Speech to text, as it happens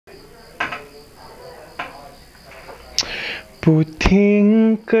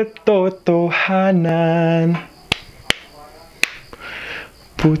Puting katotohanan.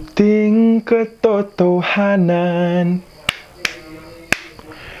 Puting katotohanan.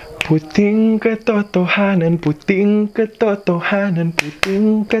 Puting katotohanan, puting katotohanan,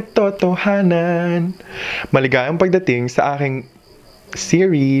 puting katotohanan. Maligayang pagdating sa aking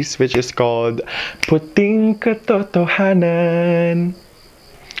series which is called Puting Katotohanan.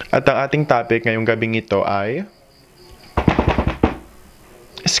 At ang ating topic ngayong gabing ito ay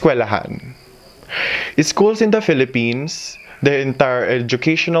Eskwelahan. Schools in the Philippines, the entire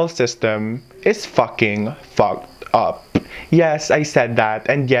educational system is fucking fucked up. Yes, I said that,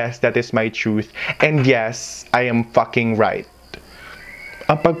 and yes, that is my truth, and yes, I am fucking right.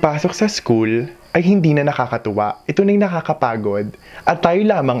 Ang pagpasok sa school ay hindi na nakakatuwa. Ito na yung nakakapagod. At tayo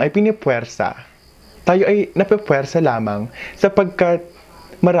lamang ay pinipwersa. Tayo ay napipwersa lamang sapagkat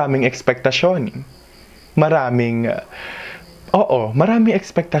maraming ekspektasyon. Maraming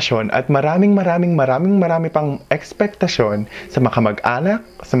ekspektasyon at marami pang ekspektasyon sa mga kamag-anak,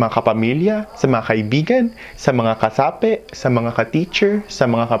 sa mga kapamilya, sa mga kaibigan, sa mga kasapi, sa mga ka-teacher, sa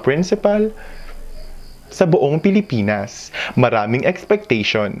mga ka-principal, sa buong Pilipinas. Maraming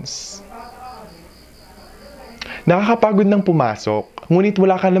expectations. Nakakapagod ng pumasok, ngunit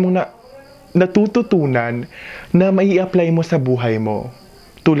wala ka namang natututunan na mai-apply mo sa buhay mo.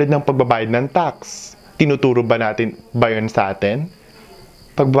 Tulad ng pagbabayad ng tax. Tinuturo ba yun sa atin?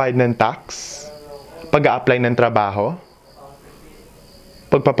 Pagbabayad ng tax? Pag-a-apply ng trabaho?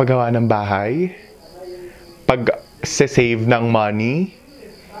 Pagpapagawa ng bahay? Pag-save ng money?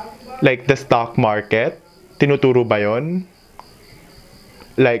 Like the stock market? Tinuturo ba yun?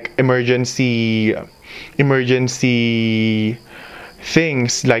 Like emergency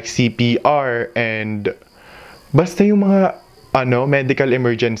things like CPR and basta yung mga medical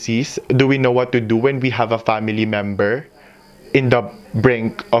emergencies. Do we know what to do when we have a family member in the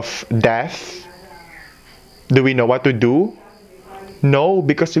brink of death? Do we know what to do? No,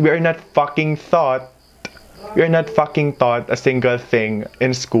 because we are not fucking taught a single thing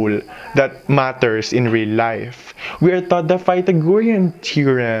in school that matters in real life. We are taught the Pythagorean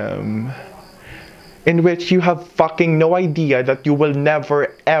theorem, in which you have fucking no idea that you will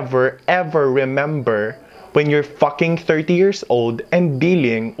never, ever, ever remember when you're fucking 30 years old and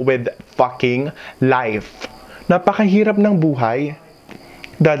dealing with fucking life. Napakahirap ng buhay.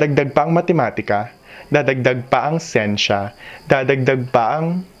 Dadagdag pa ang matematika, dadagdag pa ang sensya, dadagdag pa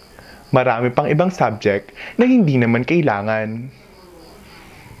ang marami pang ibang subject na hindi naman kailangan.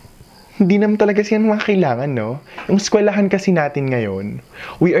 Hindi naman talaga siya mga kailangan, no? Yung eskwelahan kasi natin ngayon,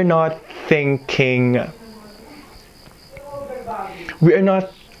 we are not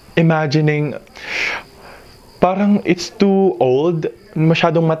imagining, parang it's too old,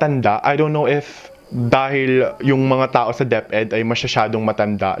 masyadong matanda. I don't know if dahil yung mga tao sa DepEd ay masyadong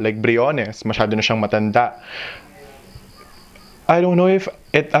matanda. Like Briones, masyado na siyang matanda. I don't know if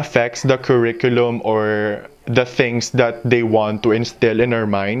it affects the curriculum or the things that they want to instill in our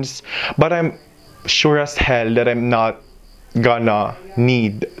minds. But I'm sure as hell that I'm not gonna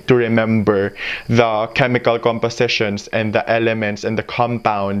need to remember the chemical compositions and the elements and the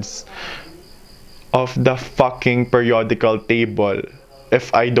compounds of the fucking periodical table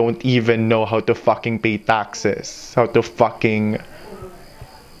if I don't even know how to fucking pay taxes, how to fucking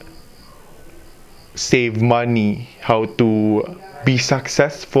save money, how to be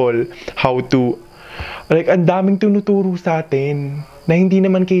successful, how to, like, ang daming tinuturo sa atin na hindi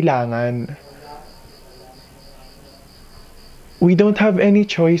naman kailangan. We don't have any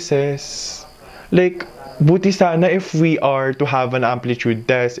choices. Like, buti sana if we are to have an amplitude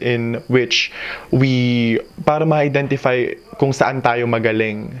test in which para ma-identify kung saan tayo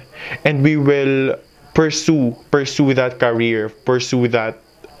magaling. And we will pursue that career,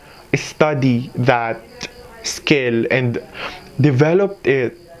 study that skill and develop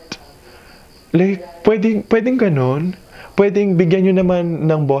it. Like, pwedeng ganon. Pwedeng bigyan nyo naman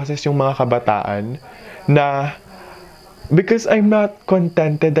ng boses yung mga kabataan na, because I'm not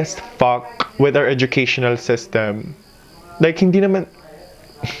contented as fuck with our educational system. Like, hindi naman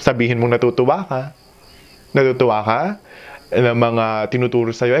sabihin mong natutuwa ka ng mga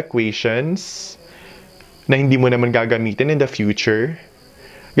tinuturo sa'yo equations na hindi mo naman gagamitin in the future.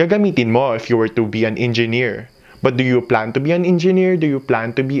 Gagamitin mo if you were to be an engineer. But do you plan to be an engineer? Do you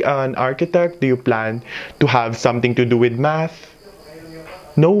plan to be an architect? Do you plan to have something to do with math?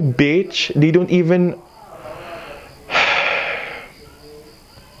 No, bitch. They don't even...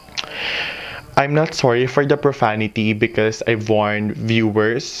 I'm not sorry for the profanity because I've warned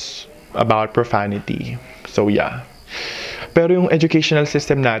viewers about profanity. So yeah. Pero yung educational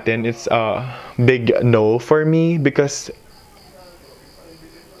system natin, it's a big no for me because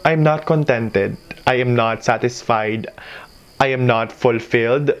I'm not contented. I am not satisfied. I am not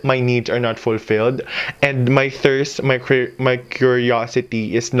fulfilled. My needs are not fulfilled. And my thirst, my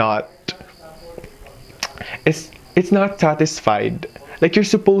curiosity it's not satisfied. Like, you're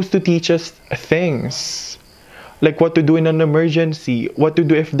supposed to teach us things. Like what to do in an emergency, what to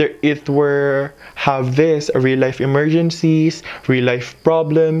do if were have this real life emergencies, real life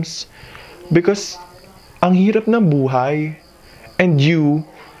problems, because ang hirap ng buhay. And you,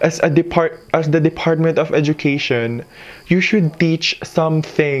 as the Department of Education, you should teach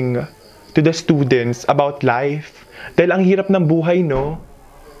something to the students about life. Dahil ang hirap ng buhay, no?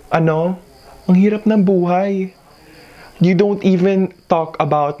 Ano? Ang hirap ng buhay. You don't even talk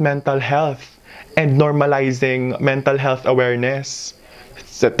about mental health and normalizing mental health awareness.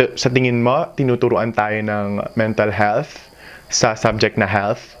 Sa tingin mo, tinuturuan tayo ng mental health sa subject na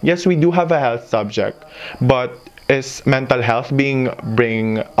health? Yes, we do have a health subject, but is mental health being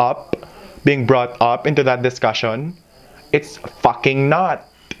brought up into that discussion? It's fucking not.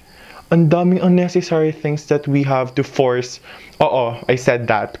 Ang daming unnecessary things that we have to force. Oo, I said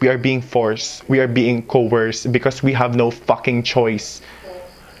that. We are being forced. We are being coerced because we have no fucking choice.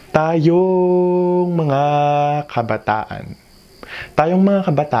 Tayong mga kabataan. Tayong mga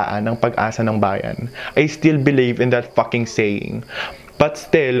kabataan ang pag-asa ng bayan. I still believe in that fucking saying. But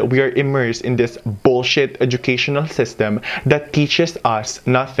still, we are immersed in this bullshit educational system that teaches us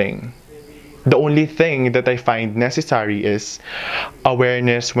nothing. The only thing that I find necessary is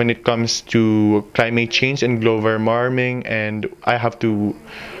awareness when it comes to climate change and global warming, and I have to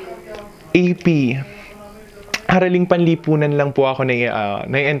AP. Haraling panlipunan lang po ako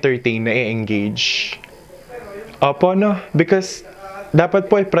na-entertain, na-engage. Opo, no? Because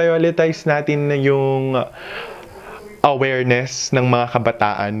dapat po i-prioritize natin na yung awareness ng mga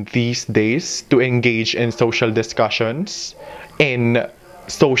kabataan these days to engage in social discussions, in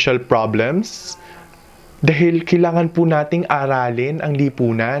social problems. Dahil kailangan po nating aralin ang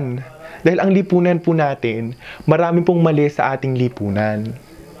lipunan. Dahil ang lipunan po natin, marami pong mali sa ating lipunan.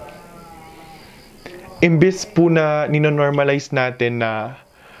 Imbis po na ninonormalize natin na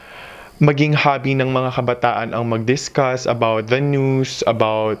maging hobby ng mga kabataan ang mag-discuss about the news,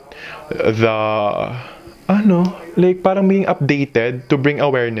 about the like parang being updated to bring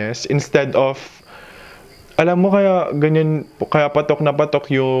awareness instead of, alam mo, kaya ganyan, kaya patok na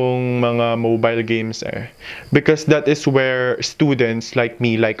patok yung mga mobile games because that is where students like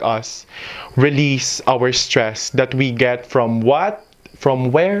me, like us, release our stress that we get from what?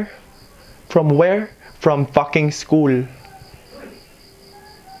 From where? From fucking school.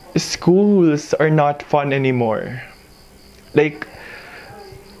 Schools are not fun anymore. Like,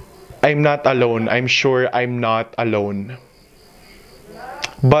 I'm not alone. I'm sure I'm not alone.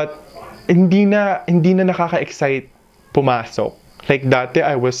 But hindi na nakaka-excite pumasok. Like dati,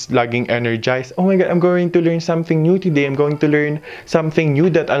 I was laging energized. Oh my God, I'm going to learn something new today. I'm going to learn something new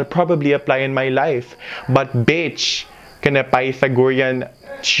that I'll probably apply in my life. But bitch, can a Pythagorean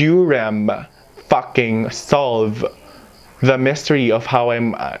theorem fucking solve the mystery of how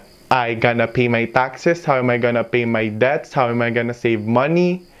I gonna pay my taxes? How am I gonna pay my debts? How am I gonna save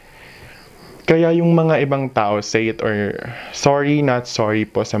money? Kaya yung mga ibang tao, say it or sorry, not sorry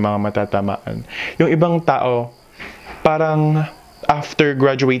po sa mga matatamaan. Yung ibang tao, parang after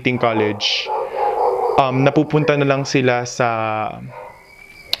graduating college, napupunta na lang sila sa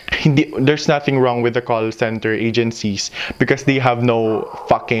there's nothing wrong with the call center agencies because they have no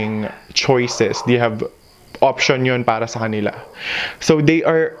fucking choices. They have option yun para sa kanila. So they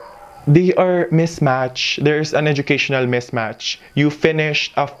are mismatched. There's an educational mismatch. You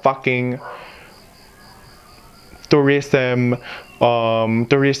finished a fucking tourism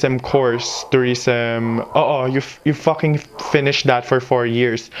course, you fucking finished that for 4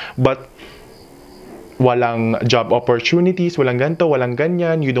 years, but walang job opportunities, walang ganito, walang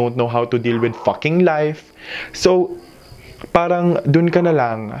ganyan, you don't know how to deal with fucking life. So parang dun ka na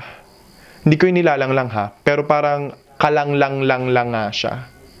lang, hindi ko inilalang lang ha, pero parang kalang lang nga siya.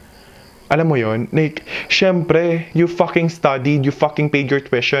 Alam mo yon, like, syempre, you fucking studied, you fucking paid your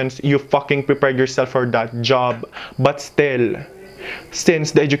tuitions, you fucking prepared yourself for that job. But still,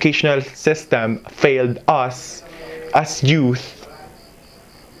 since the educational system failed us as youth,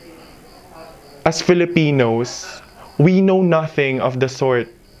 as Filipinos, we know nothing of the sort.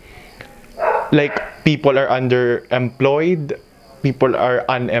 Like, people are underemployed, people are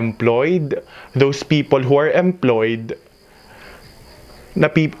unemployed, those people who are employed,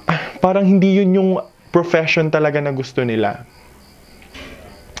 parang hindi yun yung profession talaga na gusto nila.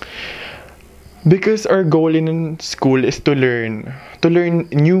 Because our goal in school is to learn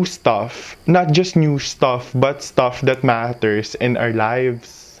new stuff. Not just new stuff, but stuff that matters in our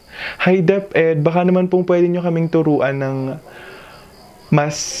lives. Hi DepEd, baka naman pong pwede nyo kaming turuan ng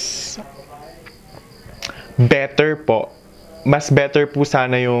mas better po. Mas better po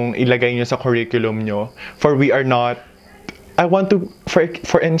sana yung ilagay nyo sa curriculum nyo. For we are not, I want to,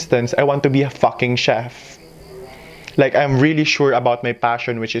 for instance, I want to be a fucking chef. Like, I'm really sure about my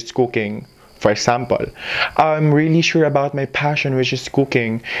passion, which is cooking. For example, I'm really sure about my passion, which is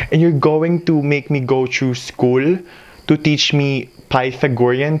cooking. And you're going to make me go through school to teach me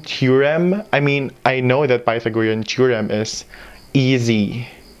Pythagorean theorem. I mean, I know that Pythagorean theorem is easy.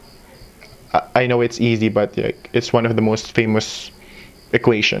 I know it's easy, but like, it's one of the most famous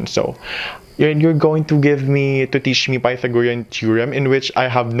equations. So, you're going to teach me Pythagorean theorem in which I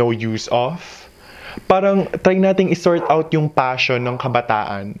have no use of. Parang try nating i-sort out yung passion ng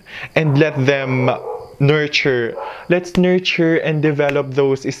kabataan and let them let's nurture and develop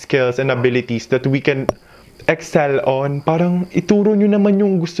those skills and abilities that we can excel on. Parang ituro nyo naman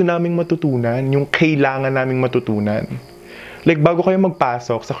yung gusto naming matutunan, yung kailangan naming matutunan. Like, bago kayo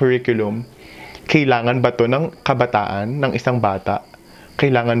magpasok sa curriculum, kailangan ba to ng kabataan, ng isang bata?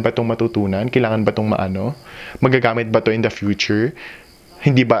 Kailangan ba itong matutunan? Kailangan ba itong maano? Magagamit ba to in the future?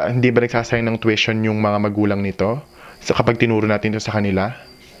 Hindi ba nagsasayang ng tuition yung mga magulang nito? So, kapag tinuro natin ito sa kanila?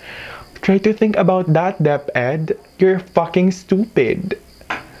 Try to think about that, DepEd. You're fucking stupid.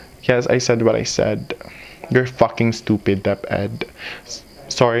 Yes, I said what I said. You're fucking stupid, DepEd.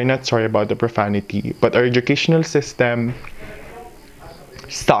 Sorry, not sorry about the profanity. But our educational system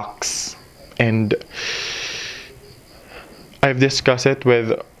sucks. And I've discussed it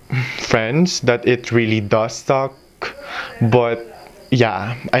with friends that it really does suck. But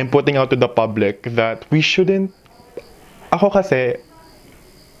yeah, I'm putting out to the public that we shouldn't. Ako kasi,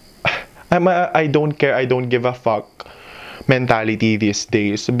 I don't care, I don't give a fuck mentality these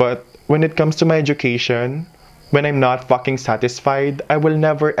days. But when it comes to my education, when I'm not fucking satisfied, I will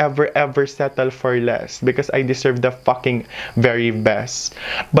never ever ever settle for less because I deserve the fucking very best.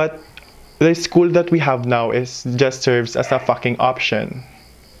 But the school that we have now just serves as a fucking option.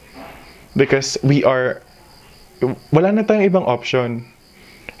 Because wala na tayong ibang option.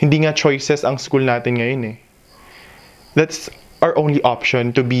 Hindi nga choices ang school natin ngayon eh. That's our only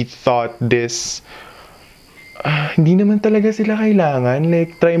option to be taught this. Hindi naman talaga sila kailangan.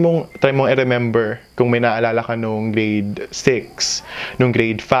 Like, try mong i-remember kung may naalala ka nung grade 6, nung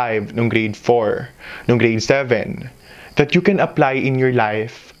grade 5, nung grade 4, nung grade 7, that you can apply in your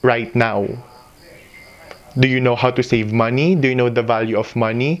life right now. Do you know how to save money? Do you know the value of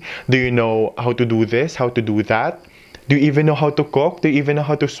money? Do you know how to do this, how to do that? Do you even know how to cook? Do you even know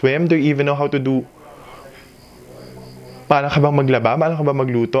how to swim? Do you even know how to do... Paano ka bang maglaba? Paano ka bang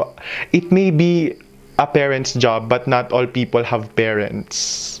magluto? It may be a parent's job, but not all people have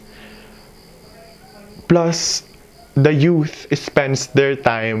parents. Plus, the youth spends their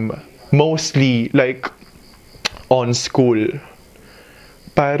time mostly like on school.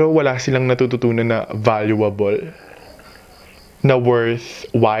 Pero wala silang natututunan na valuable, na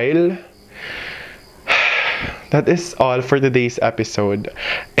worthwhile. That is all for today's episode.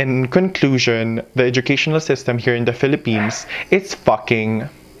 In conclusion, the educational system here in the Philippines is fucking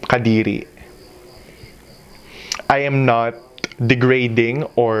kadiri. I am not degrading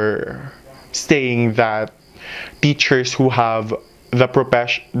or saying that teachers who have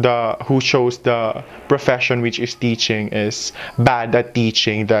who chose the profession which is teaching is bad at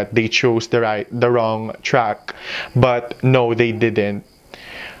teaching, that they chose the wrong track. But no, they didn't.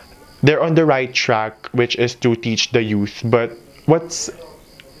 They're on the right track, which is to teach the youth. But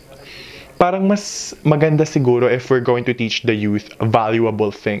parang mas maganda siguro if we're going to teach the youth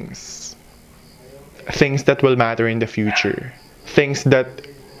valuable things. Things that will matter in the future. Things that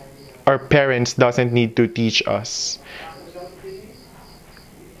our parents doesn't need to teach us.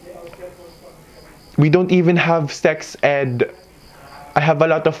 We don't even have sex ed. I have a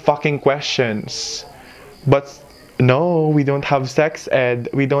lot of fucking questions. But no, we don't have sex ed.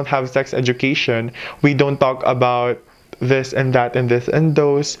 We don't have sex education. We don't talk about this and that and this and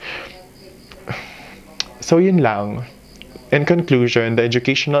those. So yun lang. In conclusion, the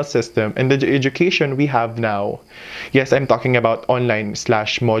educational system and the education we have now, yes, I'm talking about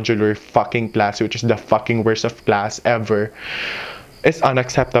online/modular fucking class, which is the fucking worst of class ever, is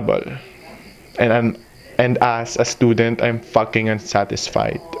unacceptable. And as a student, I'm fucking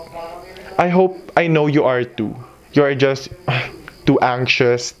unsatisfied. I know you are too. You are just too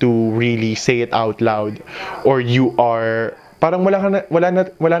anxious to really say it out loud, or you are parang wala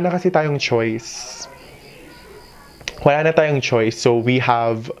na kasi tayong choice. Wala na tayong choice. So we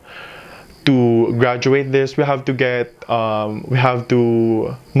have to graduate this. We have to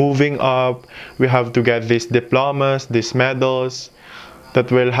moving up. We have to get these diplomas, these medals. that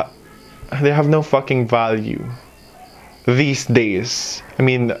they have no fucking value these days. I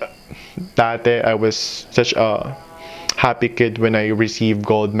mean, dati I was such a happy kid when I received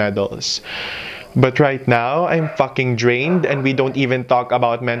gold medals. But right now, I'm fucking drained and we don't even talk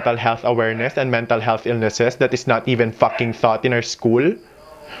about mental health awareness and mental health illnesses that is not even fucking taught in our school.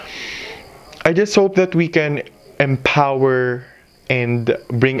 I just hope that we can empower and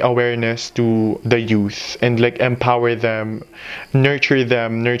bring awareness to the youth and like empower them,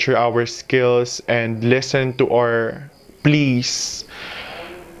 nurture our skills and listen to our pleas.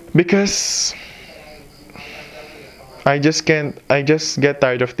 Because I just get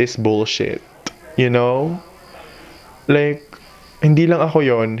tired of this bullshit. You know? Like, hindi lang ako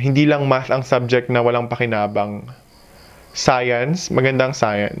yon, hindi lang math ang subject na walang pakinabang. Science, magandang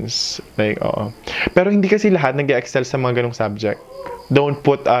science. Like, oo. Pero hindi kasi lahat nag-excel sa mga ganong subject. Don't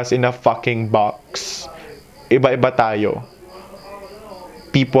put us in a fucking box. Iba-iba tayo.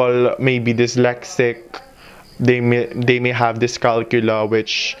 People may be dyslexic. They may have dyscalculia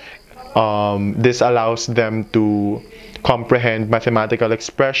which this allows them to comprehend mathematical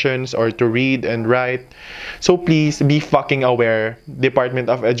expressions or to read and write. So please be fucking aware. Department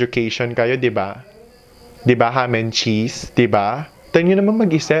of Education kayo, 'di ba? 'Di ba, ham and cheese, 'di ba? Tayo nyo naman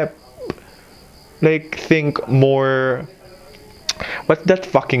mag-isip. Like think more. What's that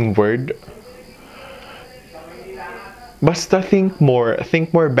fucking word? Basta think more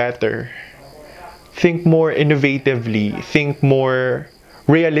better. Think more innovatively, think more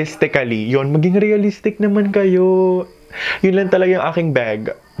realistically. Yon, maging realistic naman kayo. Yun lang talaga yung aking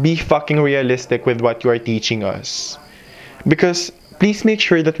beg. Be fucking realistic with what you are teaching us. Because please make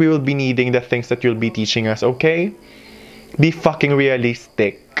sure that we will be needing the things that you'll be teaching us, okay? Be fucking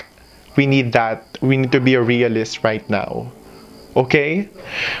realistic. We need that. We need to be a realist right now. Okay?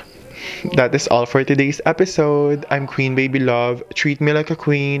 That is all for today's episode. I'm Queen Baby Love. Treat me like a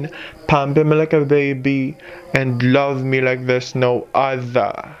queen, pamper me like a baby, and love me like there's no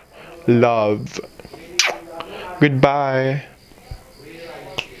other. Love. Goodbye.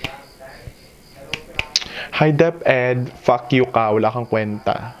 Hi, Dep Ed. Fuck you ka. Wala kang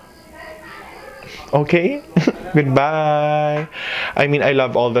kwenta. Okay? Goodbye. I mean, I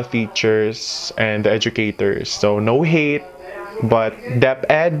love all the teachers and the educators. So, no hate. But, Dep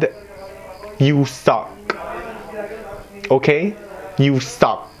Ed, you suck. Okay? You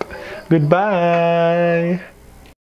suck. Goodbye.